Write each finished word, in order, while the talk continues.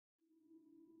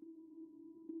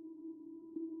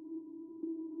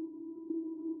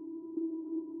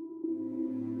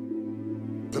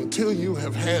Until you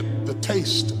have had the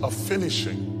taste of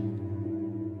finishing,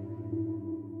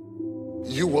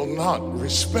 you will not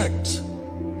respect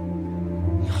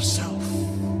yourself.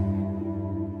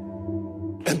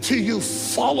 Until you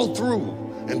follow through,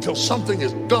 until something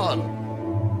is done,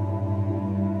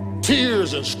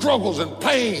 tears and struggles and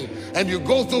pain, and you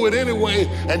go through it anyway,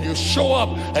 and you show up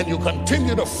and you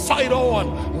continue to fight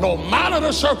on no matter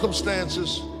the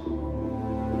circumstances.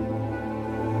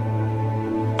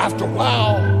 After a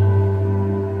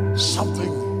while,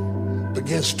 something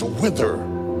begins to wither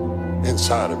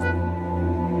inside of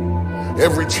you.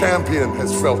 Every champion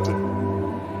has felt it.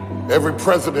 Every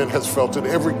president has felt it.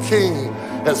 Every king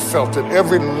has felt it.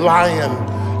 Every lion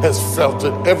has felt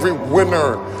it. Every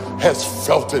winner has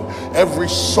felt it. Every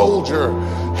soldier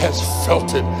has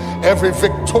felt it. Every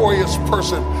victorious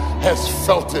person has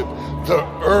felt it. The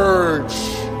urge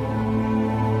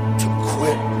to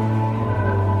quit.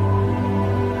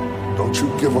 Don't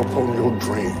you give up on your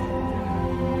dream.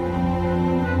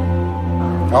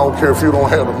 I don't care if you don't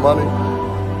have the money,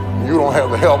 you don't have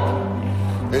the help,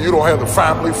 and you don't have the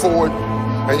family for it,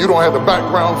 and you don't have the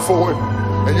background for it,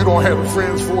 and you don't have the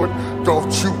friends for it.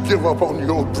 Don't you give up on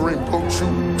your dream. Don't you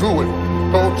do it.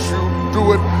 Don't you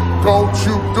do it. Don't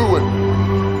you do it.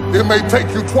 It may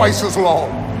take you twice as long.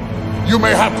 You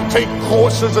may have to take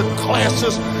courses and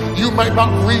classes. You might not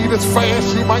read as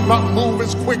fast. You might not move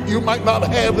as quick. You might not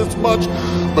have as much.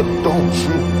 But don't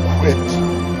you quit.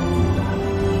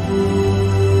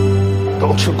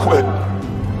 Don't you quit.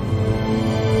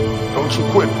 Don't you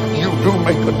quit. You do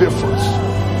make a difference.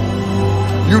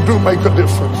 You do make a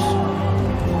difference.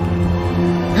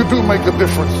 You do make a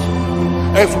difference.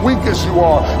 As weak as you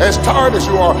are, as tired as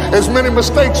you are, as many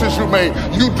mistakes as you made,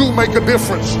 you do make a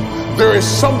difference. There is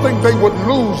something they would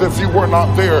lose if you were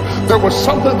not there. There was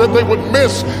something that they would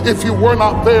miss if you were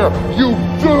not there. You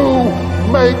do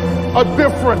make a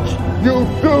difference. You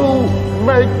do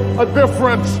make a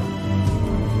difference.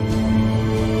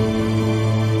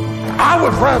 I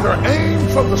would rather aim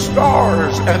for the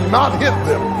stars and not hit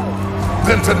them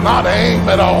than to not aim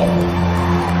at all.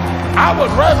 I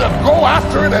would rather go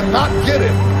after it and not get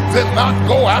it than not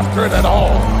go after it at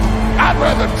all. I'd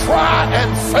rather try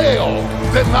and fail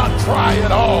than not try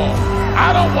at all.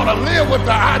 I don't want to live with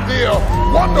the idea,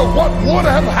 wonder what would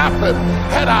have happened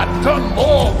had I done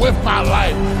more with my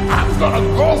life. I'm going to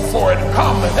go for it,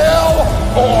 come hell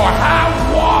or high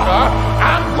water.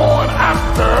 I'm going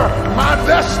after my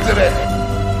destiny.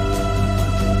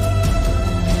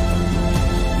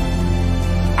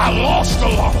 I lost a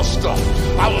lot of stuff.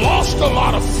 I lost a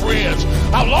lot of friends.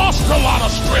 I lost a lot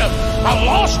of strength. I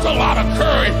lost a lot of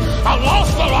courage. I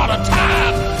lost a lot of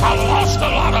time. I lost a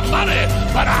lot of money,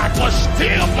 but I was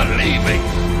still believing.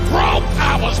 Broke,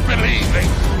 I was believing.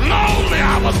 Lonely,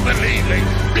 I was believing.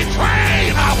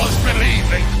 Betrayed, I was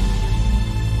believing.